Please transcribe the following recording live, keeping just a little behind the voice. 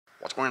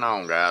What's going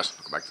on, guys?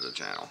 Welcome back to the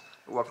channel.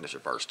 Welcome if it's your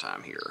first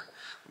time here.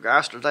 Well,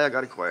 guys, today I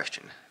got a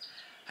question.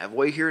 Have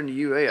we here in the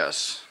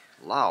U.S.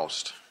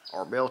 lost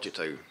our ability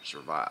to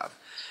survive?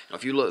 Now,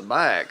 if you look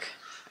back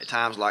at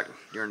times like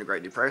during the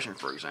Great Depression,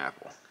 for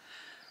example,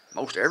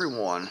 most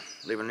everyone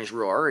living in these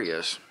rural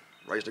areas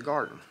raised a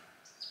garden.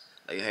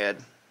 They had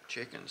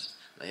chickens.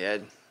 They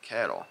had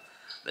cattle.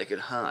 They could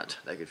hunt.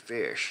 They could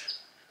fish.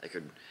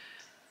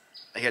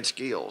 They had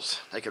skills.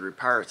 They could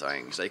repair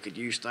things. They could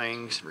use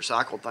things,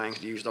 recycle things,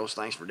 to use those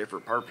things for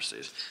different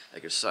purposes.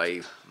 They could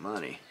save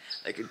money.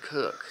 They could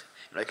cook.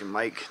 They could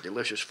make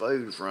delicious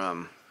food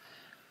from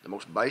the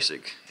most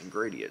basic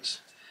ingredients.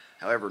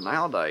 However,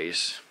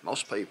 nowadays,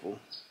 most people,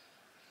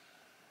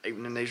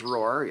 even in these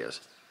rural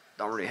areas,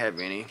 don't really have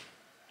any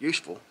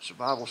useful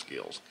survival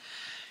skills.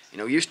 You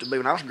know, it used to be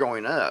when I was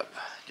growing up,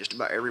 just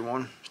about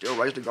everyone still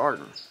raised a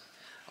garden.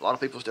 A lot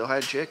of people still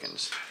had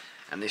chickens.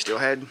 And they still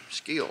had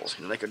skills.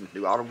 You know, they could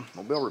do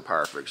automobile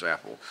repair, for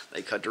example.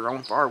 They cut their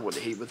own firewood to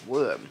heat with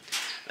wood.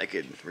 They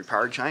could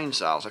repair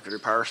chainsaws. They could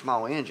repair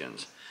small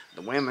engines.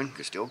 The women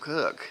could still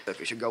cook.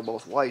 It should go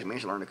both ways. Men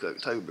should learn to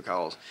cook too,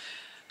 because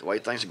the way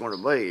things are going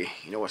to be,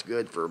 you know, it's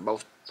good for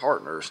both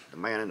partners, the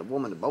man and the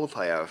woman, to both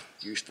have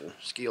useful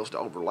skills to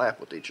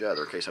overlap with each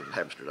other in case something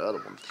happens to the other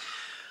one.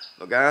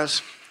 But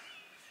guys,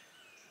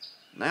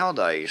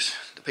 nowadays,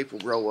 the people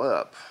grow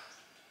up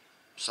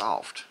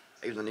soft,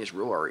 even in these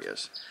rural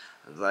areas.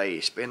 They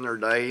spend their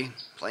day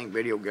playing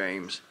video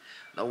games.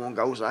 No one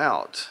goes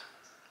out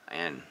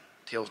and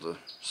tills the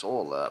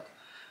soil up,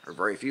 or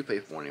very few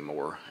people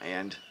anymore,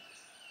 and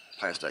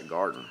plants that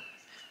garden.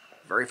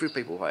 Very few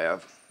people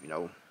have, you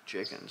know,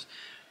 chickens.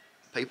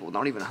 People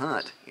don't even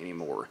hunt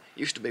anymore.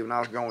 Used to be when I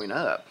was growing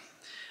up,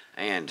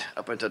 and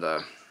up into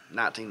the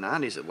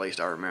 1990s at least,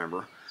 I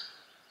remember,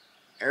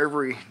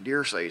 every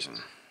deer season,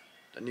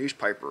 the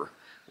newspaper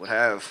would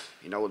have,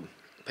 you know, the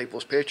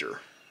people's picture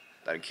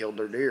that had killed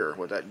their deer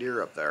with that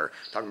deer up there,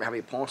 talking about how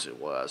many points it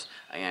was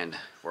and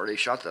where they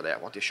shot that at,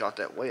 what they shot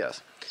that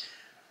with.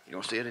 You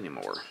don't see it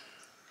anymore.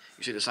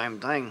 You see the same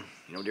thing,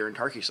 you know, during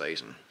turkey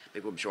season.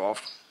 People would show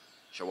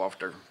off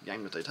their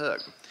game that they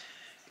took.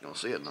 You don't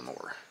see it no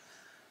more.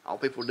 All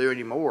people do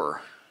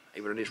anymore,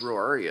 even in these rural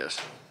areas,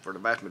 for the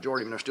vast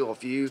majority, there's still a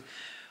few,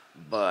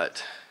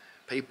 but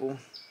people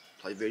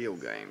play video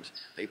games.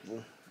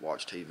 People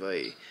watch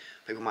TV.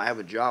 People might have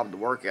a job to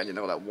work at, you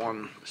know, that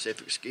one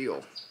specific skill,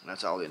 and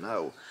that's all they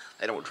know.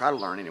 They don't try to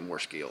learn any more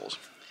skills.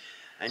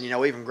 And you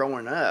know, even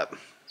growing up,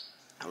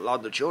 a lot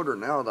of the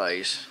children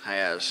nowadays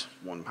has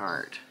one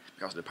parent,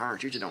 because the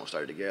parents usually don't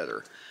stay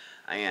together,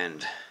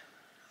 and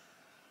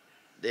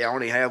they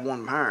only have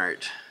one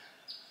parent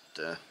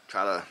to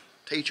try to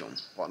teach them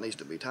what needs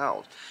to be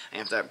taught.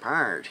 And if that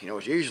parent, you know,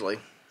 it's usually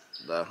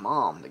the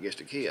mom that gets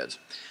the kids,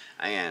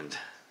 and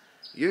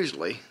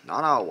usually,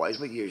 not always,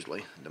 but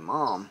usually, the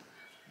mom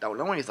don't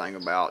know anything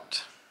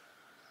about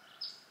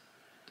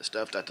the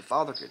stuff that the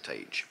father could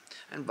teach,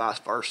 and vice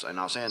versa. And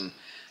I'm saying,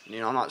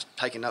 you know, I'm not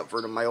taking up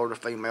for the male or the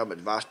female, but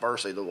vice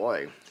versa either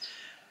way.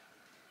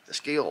 The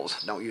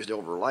skills don't usually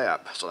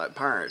overlap, so that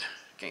parent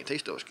can't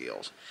teach those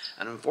skills.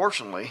 And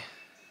unfortunately,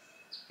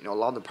 you know, a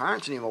lot of the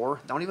parents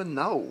anymore don't even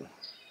know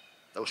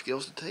those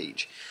skills to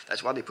teach.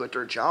 That's why they put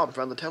their child in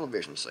front of the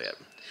television set.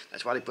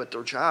 That's why they put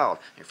their child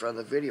in front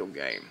of the video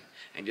game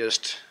and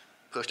just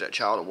push that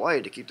child away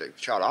to keep the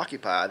child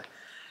occupied,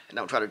 and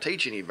don't try to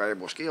teach any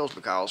variable skills,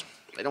 because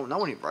they don't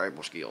know any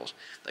variable skills.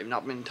 They've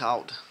not been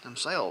taught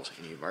themselves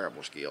any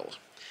variable skills.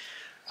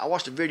 I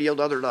watched a video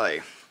the other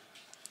day,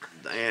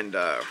 and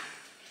there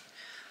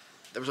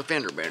was a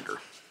fender bender,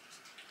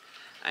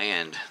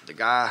 and the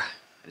guy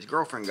and his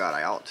girlfriend got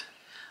out,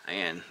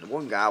 and the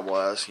one guy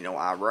was, you know,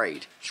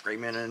 irate,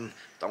 screaming and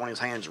throwing his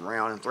hands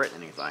around and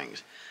threatening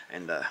things.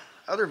 And the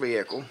other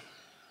vehicle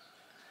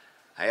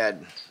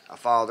had a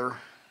father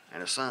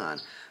and a son.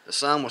 The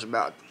son was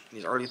about in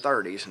his early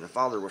 30s, and the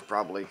father was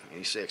probably in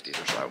his 60s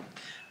or so.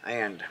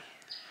 And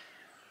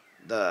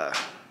the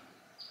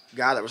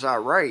guy that was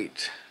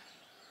irate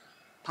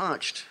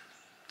punched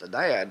the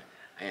dad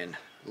and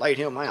laid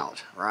him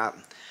out, right?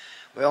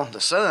 Well,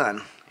 the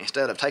son,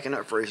 instead of taking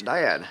up for his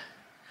dad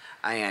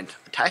and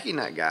attacking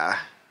that guy,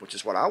 which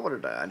is what I would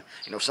have done,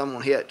 you know,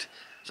 someone hit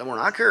someone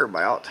I care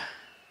about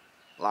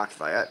like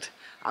that,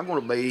 I'm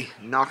going to be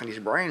knocking his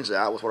brains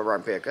out with whatever I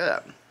can pick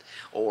up,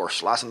 or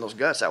slicing those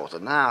guts out with a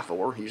knife,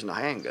 or using a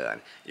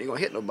handgun. You ain't going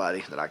to hit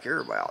nobody that I care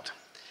about.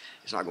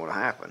 It's not going to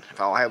happen. If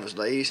all I have is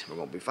these, we're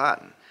going to be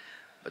fighting.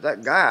 But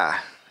that guy,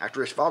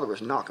 after his father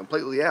was knocked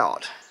completely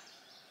out,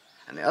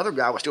 and the other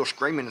guy was still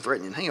screaming and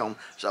threatening him,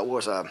 so it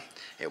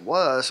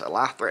was a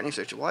life-threatening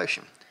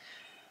situation.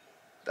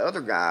 The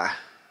other guy,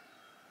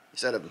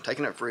 instead of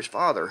taking up for his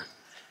father,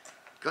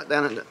 got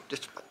down and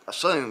just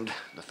assumed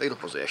the fetal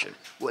position.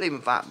 Wouldn't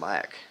even fight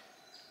back.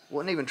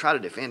 Wouldn't even try to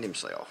defend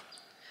himself.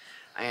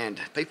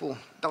 And people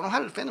don't know how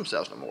to defend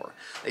themselves no more.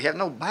 They have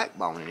no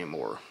backbone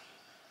anymore,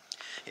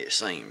 it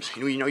seems.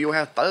 You know, you'll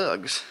have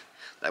thugs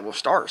that will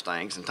start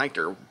things and think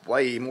they're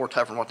way more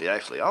tougher than what they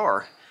actually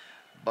are.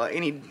 But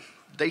any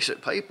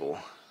decent people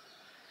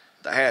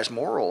that has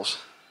morals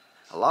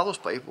A lot of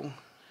those people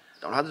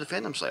don't know how to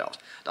defend themselves,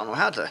 don't know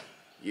how to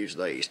use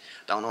these,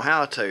 don't know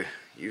how to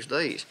use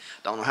these,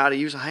 don't know how to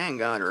use a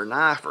handgun or a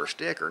knife or a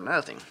stick or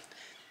nothing.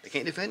 They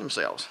can't defend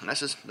themselves, and that's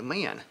just the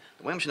men.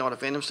 The women should know how to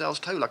defend themselves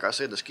too. Like I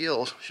said, the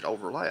skills should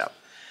overlap.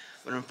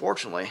 But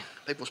unfortunately,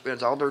 people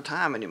spend all their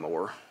time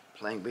anymore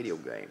playing video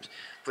games,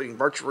 putting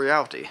virtual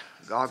reality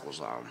goggles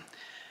on,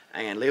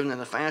 and living in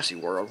a fantasy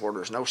world where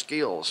there's no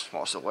skills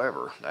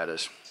whatsoever that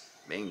is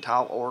being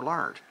taught or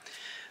learned.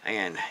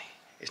 And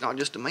it's not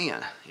just the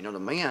men. You know, the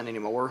men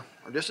anymore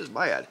are just as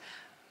bad.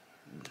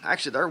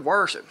 Actually, they're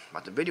worse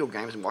about the video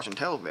games and watching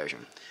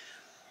television.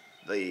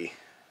 The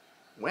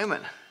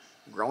women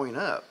growing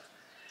up,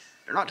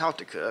 they're not taught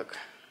to cook.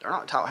 They're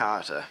not taught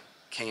how to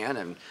can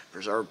and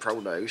preserve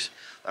produce.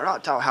 They're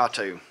not taught how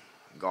to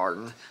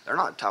garden. They're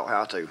not taught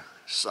how to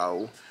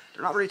sew.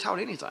 They're not really taught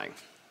anything.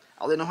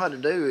 All they know how to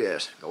do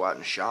is go out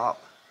and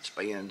shop,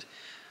 spend,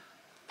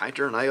 paint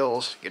their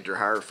nails, get their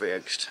hair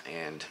fixed,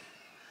 and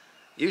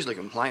usually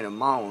complain and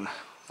moan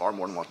far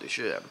more than what they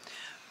should.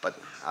 But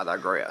I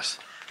digress.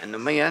 And the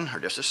men are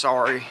just as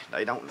sorry.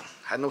 They don't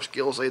have no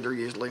skills either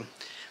usually.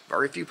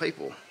 Very few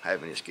people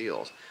have any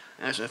skills.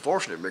 And it's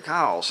unfortunate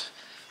because,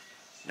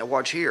 you know,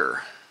 what's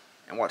here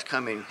and what's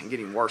coming and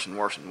getting worse and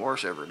worse and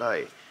worse every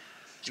day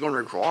is going to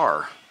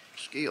require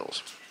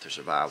skills to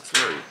survive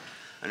through.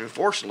 And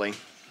unfortunately,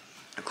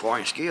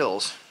 acquiring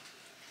skills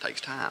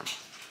takes time.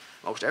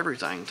 Most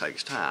everything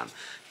takes time.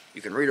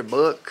 You can read a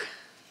book,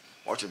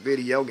 watch a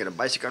video, get a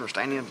basic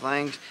understanding of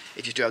things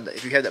if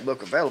you have that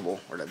book available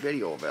or that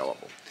video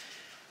available.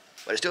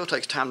 But it still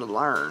takes time to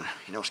learn,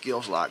 you know,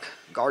 skills like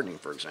gardening,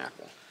 for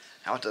example,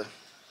 how to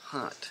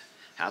hunt,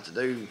 how to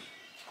do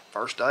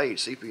first aid,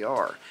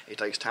 CPR. It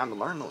takes time to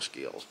learn those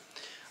skills.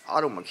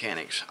 Auto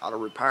mechanics, auto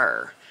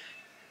repair,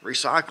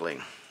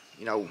 recycling,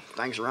 you know,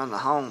 things around the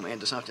home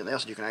into something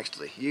else that you can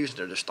actually use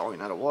instead of just throwing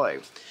that away.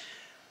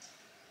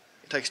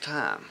 It takes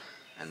time.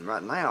 And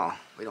right now,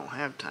 we don't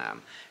have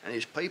time. And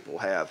these people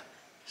have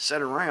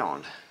sat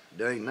around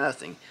doing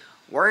nothing,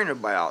 worrying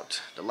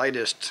about the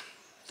latest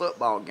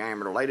football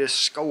game or the latest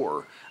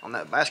score on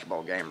that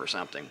basketball game or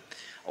something,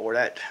 or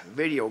that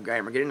video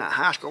game, or getting that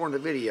high score in the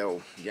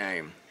video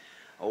game,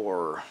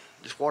 or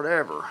just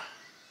whatever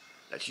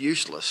that's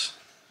useless,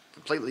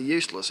 completely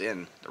useless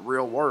in the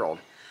real world.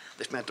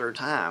 They spent their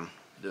time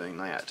doing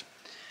that,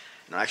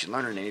 not actually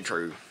learning any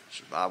true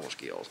survival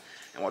skills.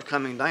 And what's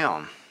coming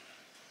down,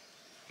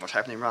 what's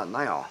happening right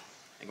now,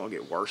 is going to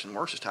get worse and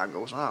worse as time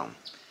goes on.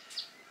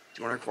 It's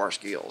going to require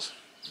skills.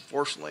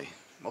 Unfortunately,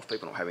 most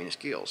people don't have any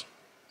skills.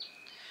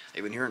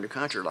 Even here in the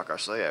country, like I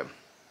said,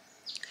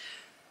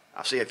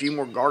 I see a few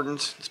more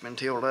gardens that's been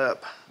tilled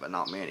up, but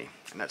not many,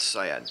 and that's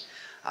sad.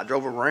 I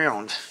drove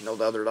around, you know,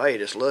 the other day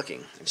just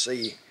looking and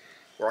see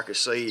where I could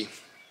see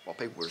what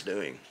people was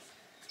doing.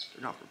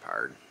 They're not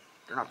prepared.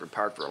 They're not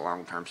prepared for a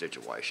long-term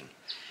situation.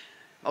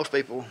 Most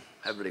people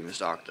haven't even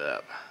stocked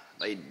up.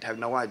 They have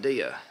no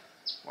idea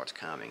what's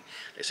coming.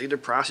 They see their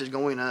prices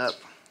going up.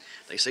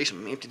 They see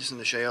some emptiness in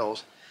the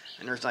shelves,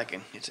 and they're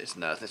thinking, it's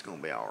nothing. It's going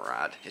to be all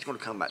right. It's going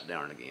to come back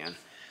down again.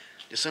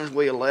 As soon as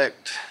we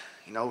elect,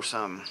 you know,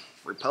 some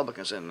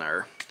Republicans in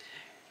there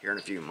here in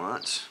a few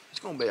months, it's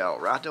going to be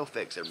all right. They'll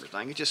fix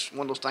everything. It's just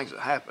one of those things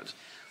that happens.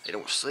 They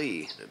don't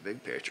see the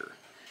big picture.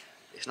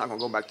 It's not going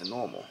to go back to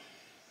normal.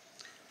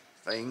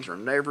 Things are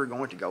never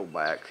going to go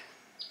back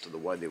to the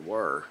way they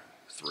were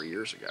 3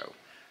 years ago,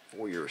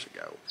 4 years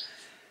ago.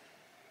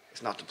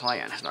 It's not the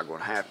plan. It's not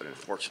going to happen,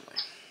 unfortunately.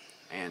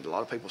 And a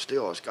lot of people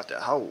still has got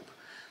that hope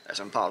that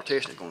some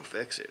politician is going to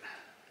fix it,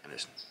 and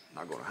it's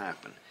not going to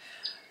happen.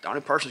 The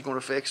only person who's going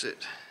to fix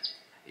it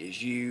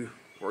is you,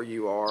 where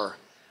you are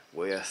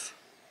with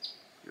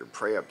your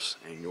preps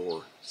and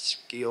your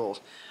skills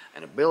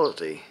and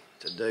ability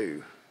to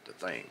do the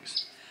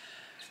things.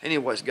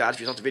 Anyways, guys,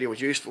 if you thought the video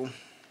was useful,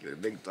 give it a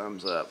big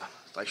thumbs up.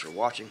 Thanks for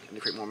watching.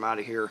 And Creekmore, I'm out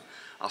of here.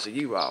 I'll see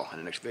you all in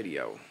the next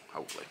video,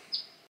 hopefully.